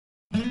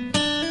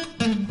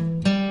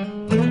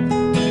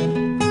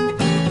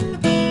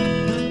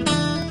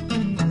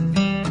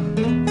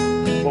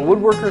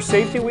Woodworker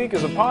Safety Week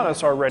is upon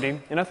us already,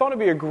 and I thought it'd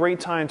be a great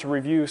time to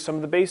review some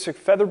of the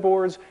basic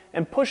featherboards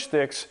and push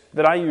sticks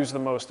that I use the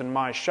most in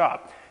my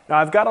shop. Now,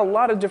 I've got a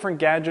lot of different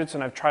gadgets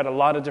and I've tried a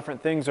lot of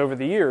different things over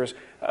the years,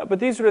 but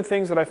these are the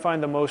things that I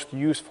find the most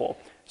useful.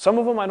 Some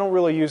of them I don't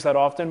really use that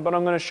often, but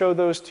I'm going to show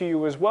those to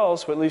you as well,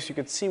 so at least you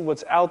can see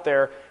what's out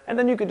there, and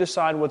then you can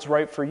decide what's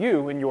right for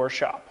you in your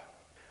shop.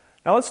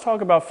 Now let's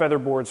talk about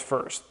featherboards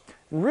first.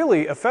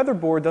 Really, a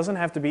featherboard doesn't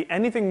have to be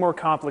anything more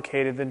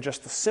complicated than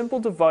just a simple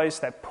device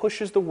that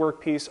pushes the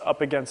workpiece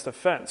up against a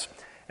fence.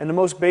 And the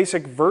most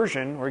basic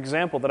version or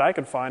example that I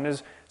could find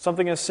is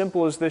something as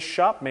simple as this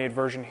shop-made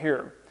version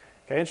here.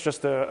 Okay, it's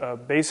just a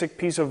basic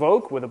piece of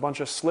oak with a bunch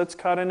of slits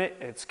cut in it.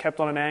 It's kept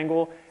on an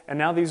angle, and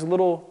now these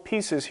little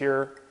pieces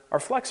here are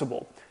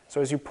flexible. So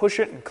as you push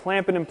it and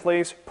clamp it in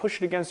place,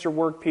 push it against your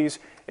workpiece,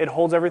 it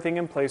holds everything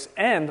in place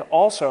and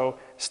also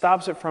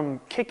stops it from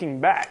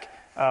kicking back.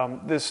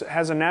 This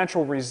has a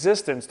natural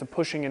resistance to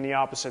pushing in the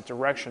opposite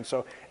direction,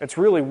 so it's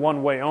really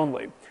one way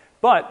only.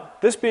 But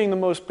this being the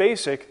most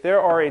basic, there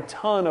are a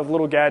ton of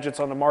little gadgets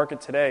on the market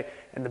today,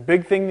 and the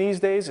big thing these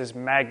days is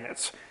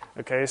magnets.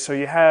 Okay, so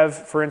you have,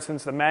 for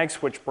instance, the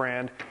MagSwitch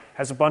brand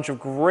has a bunch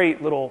of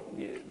great little,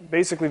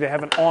 basically they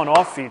have an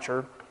on-off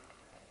feature.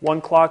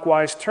 One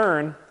clockwise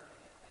turn,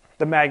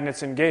 the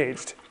magnet's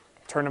engaged.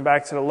 Turn them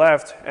back to the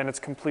left, and it's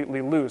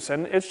completely loose.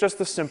 And it's just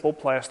a simple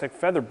plastic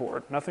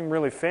featherboard. Nothing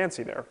really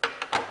fancy there.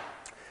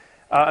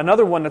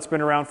 Another one that's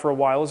been around for a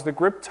while is the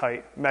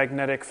Grip-Tight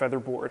magnetic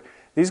featherboard.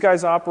 These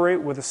guys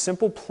operate with a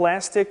simple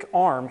plastic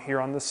arm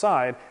here on the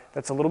side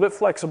that's a little bit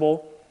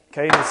flexible.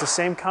 Okay, and it's the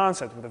same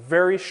concept with a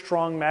very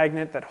strong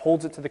magnet that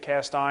holds it to the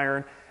cast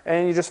iron,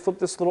 and you just flip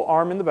this little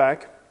arm in the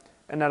back,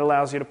 and that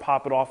allows you to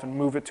pop it off and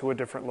move it to a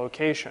different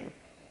location.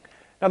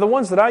 Now, the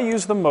ones that I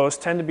use the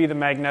most tend to be the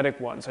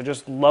magnetic ones. I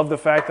just love the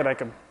fact that I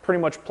can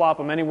pretty much plop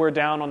them anywhere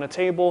down on the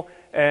table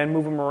and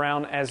move them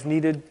around as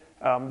needed.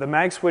 The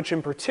MagSwitch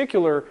in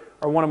particular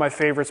are one of my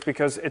favorites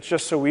because it's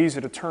just so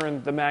easy to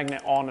turn the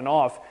magnet on and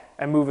off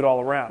and move it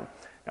all around.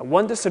 Now,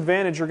 one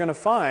disadvantage you're going to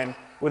find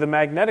with a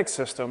magnetic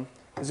system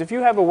is if you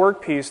have a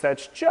workpiece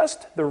that's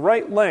just the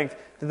right length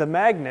that the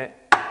magnet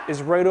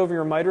is right over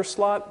your miter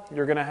slot,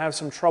 you're going to have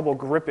some trouble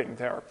gripping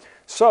there.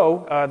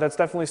 So that's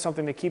definitely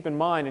something to keep in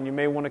mind, and you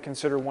may want to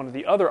consider one of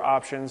the other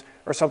options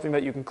or something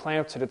that you can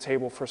clamp to the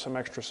table for some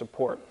extra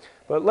support.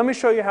 But let me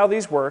show you how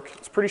these work.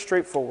 It's pretty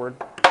straightforward.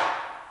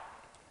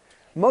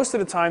 Most of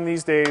the time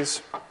these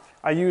days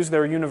I use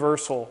their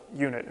universal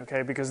unit,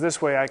 okay, because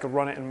this way I could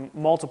run it in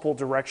multiple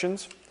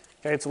directions.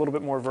 Okay, it's a little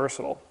bit more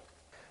versatile.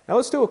 Now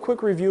let's do a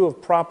quick review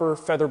of proper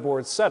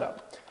featherboard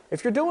setup.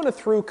 If you're doing a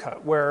through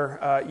cut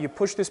where you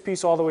push this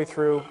piece all the way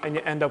through and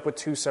you end up with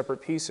two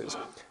separate pieces,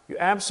 you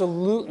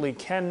absolutely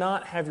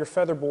cannot have your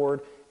featherboard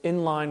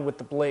in line with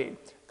the blade.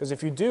 Because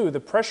if you do, the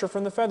pressure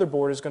from the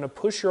featherboard is going to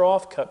push your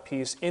off-cut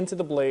piece into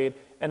the blade,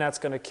 and that's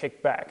going to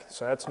kick back.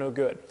 So that's no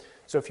good.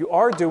 So if you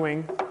are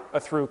doing a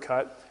through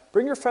cut,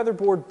 bring your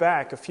featherboard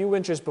back a few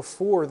inches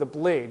before the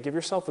blade. Give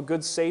yourself a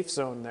good safe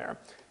zone there.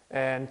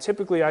 And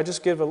typically I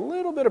just give a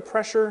little bit of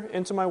pressure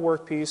into my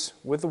workpiece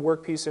with the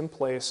workpiece in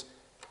place,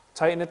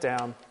 tighten it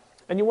down,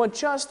 and you want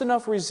just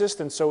enough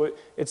resistance so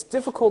it's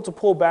difficult to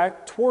pull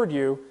back toward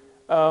you,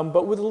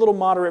 but with a little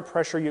moderate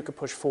pressure you could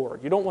push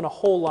forward. You don't want a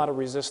whole lot of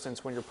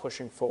resistance when you're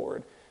pushing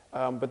forward.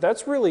 But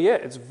that's really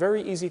it. It's a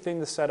very easy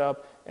thing to set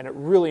up, and it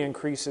really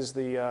increases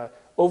the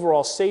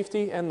overall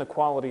safety and the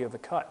quality of the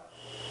cut.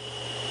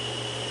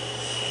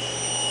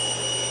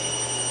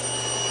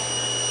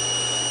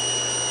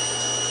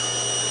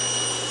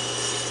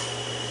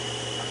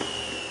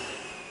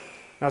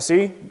 Now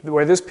see,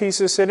 where this piece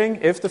is sitting,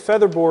 if the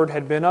featherboard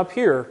had been up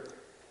here,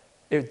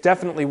 it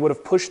definitely would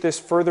have pushed this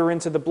further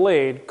into the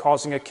blade,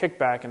 causing a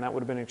kickback, and that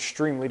would have been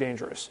extremely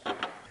dangerous.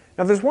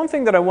 Now there's one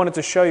thing that I wanted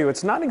to show you.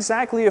 It's not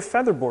exactly a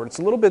featherboard. It's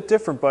a little bit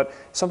different, but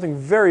something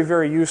very,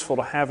 very useful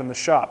to have in the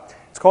shop.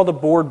 It's called a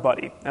Board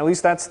Buddy. At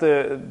least that's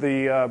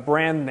the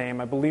brand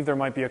name. I believe there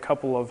might be a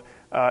couple of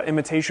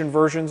imitation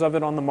versions of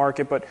it on the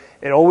market, but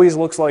it always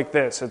looks like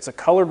this. It's a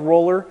colored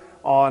roller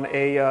on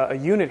a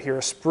unit here,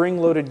 a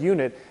spring-loaded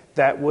unit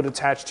that would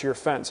attach to your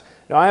fence.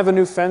 Now I have a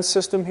new fence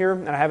system here,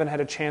 and I haven't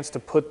had a chance to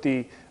put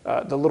the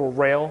little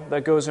rail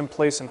that goes in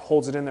place and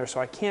holds it in there, so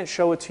I can't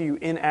show it to you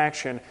in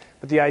action.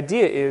 But the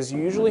idea is you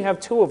usually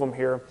have two of them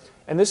here,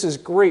 and this is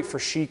great for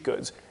sheet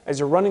goods. As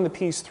you're running the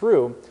piece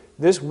through,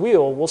 this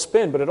wheel will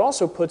spin, but it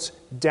also puts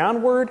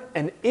downward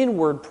and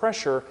inward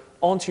pressure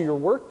onto your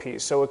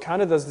workpiece, so it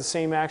kind of does the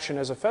same action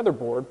as a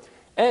featherboard,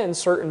 and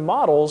certain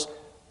models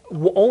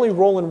will only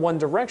roll in one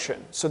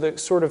direction, so that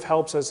sort of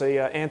helps as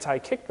a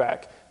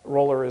anti-kickback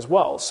roller as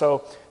well.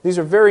 So these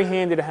are very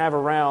handy to have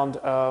around.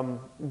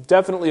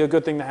 Definitely a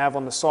good thing to have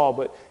on the saw,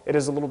 but it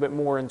is a little bit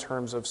more in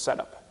terms of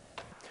setup.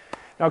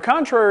 Now,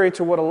 contrary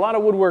to what a lot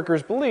of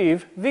woodworkers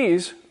believe,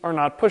 these are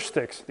not push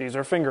sticks. These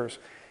are fingers.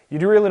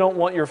 You really don't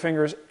want your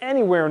fingers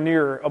anywhere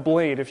near a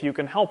blade if you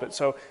can help it.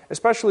 So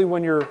especially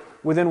when you're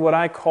within what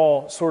I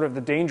call sort of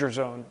the danger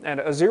zone. And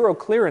a zero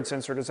clearance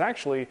insert is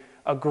actually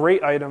a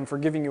great item for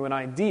giving you an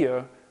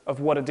idea of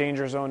what a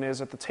danger zone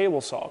is at the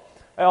table saw.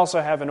 I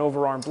also have an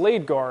overarm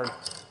blade guard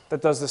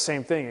that does the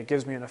same thing. It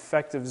gives me an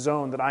effective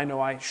zone that I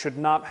know I should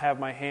not have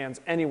my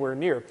hands anywhere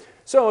near.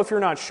 So if you're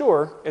not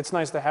sure, it's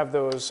nice to have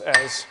those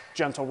as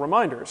gentle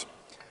reminders.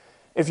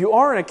 If you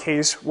are in a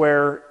case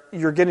where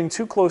you're getting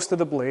too close to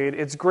the blade,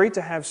 it's great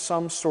to have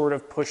some sort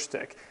of push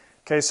stick.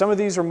 Okay, some of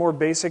these are more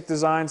basic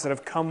designs that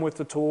have come with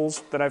the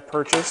tools that I've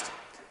purchased.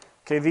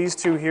 Okay, these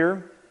two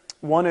here,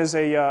 one is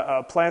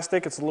a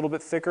plastic, it's a little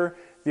bit thicker.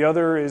 The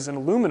other is an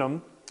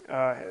aluminum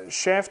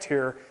shaft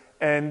here,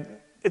 and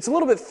it's a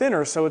little bit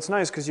thinner, so it's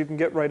nice because you can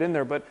get right in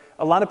there, but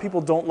a lot of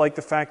people don't like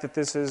the fact that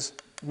this is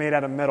made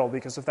out of metal,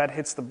 because if that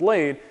hits the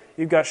blade,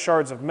 you've got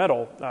shards of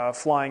metal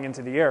flying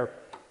into the air.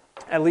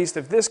 At least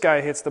if this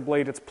guy hits the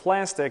blade, it's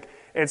plastic,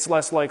 it's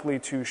less likely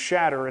to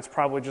shatter. It's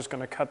probably just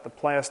going to cut the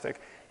plastic.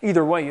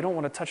 Either way, you don't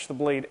want to touch the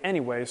blade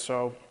anyway,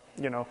 so,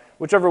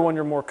 whichever one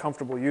you're more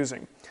comfortable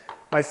using.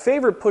 My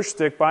favorite push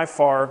stick by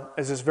far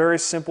is this very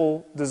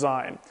simple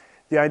design.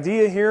 The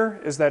idea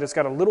here is that it's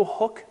got a little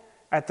hook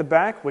at the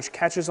back, which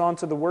catches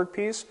onto the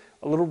workpiece,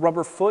 a little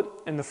rubber foot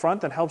in the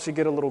front that helps you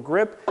get a little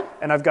grip,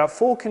 and I've got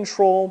full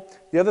control.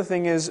 The other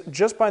thing is,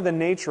 just by the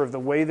nature of the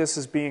way this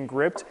is being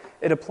gripped,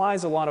 it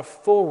applies a lot of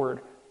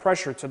forward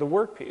pressure to the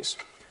workpiece.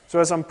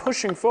 So as I'm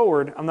pushing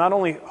forward, I'm not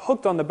only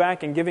hooked on the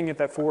back and giving it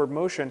that forward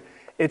motion,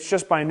 it's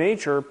just by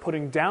nature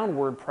putting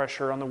downward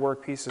pressure on the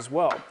workpiece as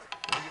well.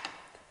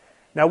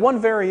 Now, one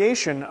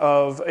variation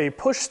of a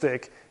push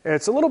stick,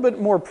 it's a little bit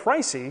more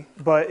pricey,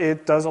 but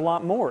it does a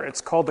lot more.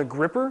 It's called a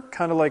gripper,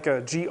 kind of like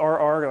a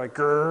GRR, like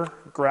grrr,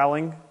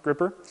 growling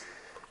gripper.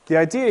 The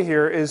idea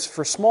here is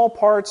for small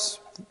parts,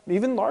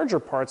 even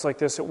larger parts like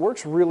this, it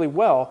works really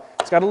well.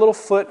 It's got a little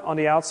foot on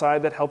the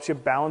outside that helps you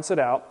balance it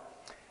out.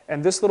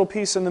 And this little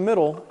piece in the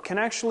middle can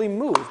actually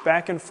move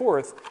back and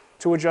forth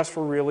to adjust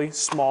for really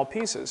small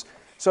pieces.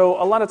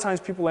 So a lot of times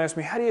people ask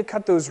me, how do you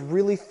cut those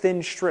really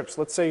thin strips?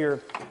 Let's say you're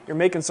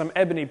making some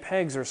ebony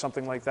pegs or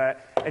something like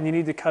that, and you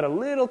need to cut a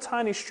little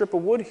tiny strip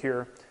of wood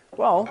here.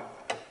 Well,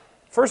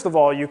 first of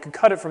all, you can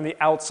cut it from the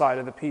outside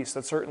of the piece.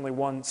 That's certainly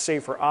one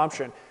safer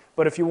option.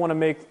 But if you want to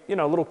make,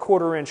 little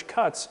 1/4-inch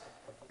cuts,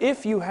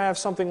 if you have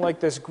something like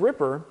this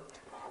gripper,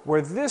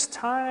 where this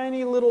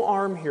tiny little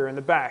arm here in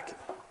the back,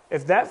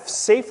 if that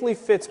safely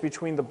fits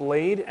between the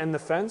blade and the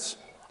fence,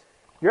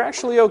 you're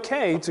actually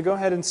okay to go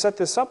ahead and set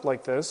this up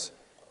like this.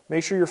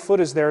 Make sure your foot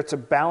is there to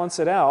balance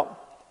it out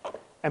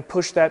and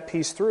push that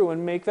piece through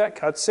and make that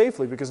cut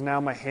safely, because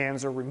now my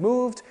hands are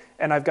removed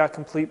and I've got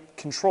complete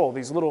control.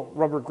 These little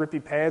rubber grippy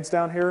pads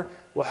down here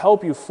will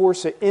help you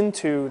force it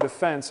into the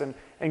fence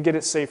and get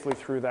it safely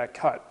through that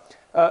cut.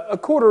 A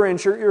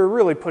 1/4-inch, you're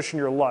really pushing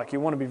your luck. You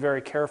want to be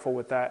very careful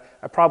with that.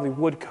 I probably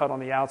would cut on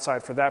the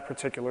outside for that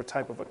particular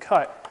type of a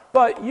cut,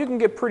 but you can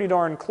get pretty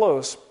darn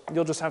close.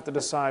 You'll just have to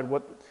decide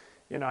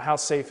how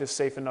safe is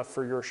safe enough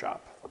for your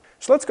shop.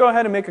 So let's go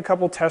ahead and make a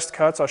couple test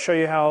cuts. I'll show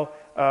you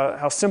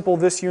how simple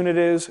this unit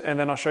is, and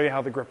then I'll show you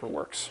how the gripper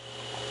works.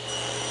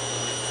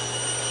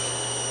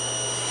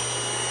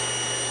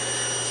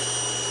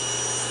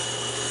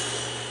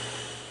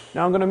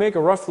 Now I'm going to make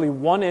a roughly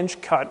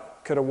 1-inch cut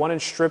a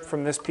 1-inch strip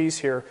from this piece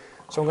here.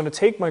 So I'm going to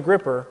take my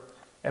gripper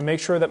and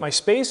make sure that my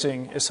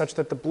spacing is such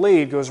that the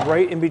blade goes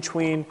right in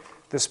between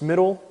this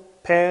middle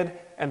pad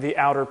and the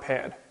outer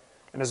pad.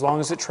 And as long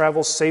as it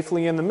travels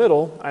safely in the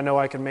middle, I know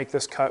I can make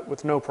this cut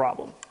with no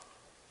problem.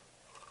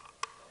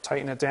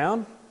 Tighten it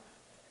down.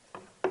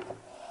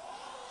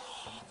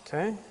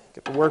 Okay,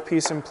 get the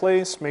workpiece in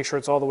place, make sure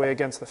it's all the way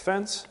against the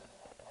fence.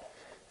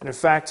 And in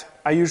fact,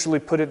 I usually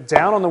put it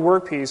down on the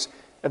workpiece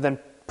and then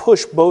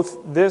push both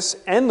this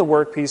and the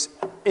workpiece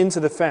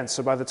into the fence.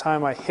 So by the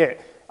time I hit,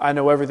 I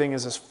know everything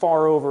is as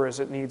far over as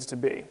it needs to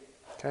be.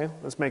 Okay,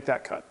 let's make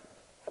that cut.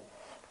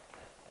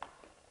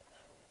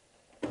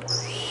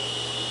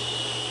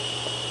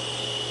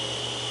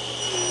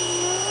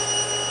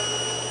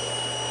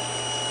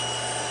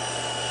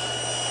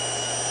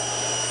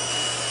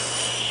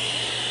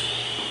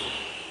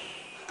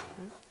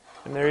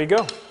 And there you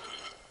go.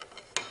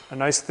 A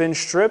nice thin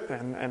strip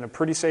and a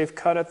pretty safe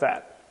cut at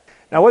that.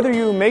 Now, whether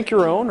you make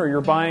your own or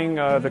you're buying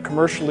the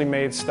commercially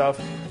made stuff,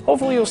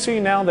 hopefully you'll see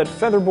now that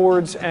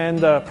featherboards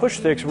and push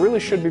sticks really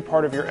should be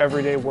part of your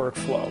everyday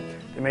workflow.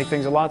 They make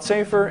things a lot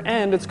safer,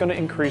 and it's going to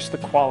increase the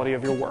quality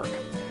of your work.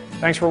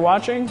 Thanks for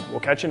watching.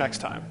 We'll catch you next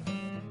time.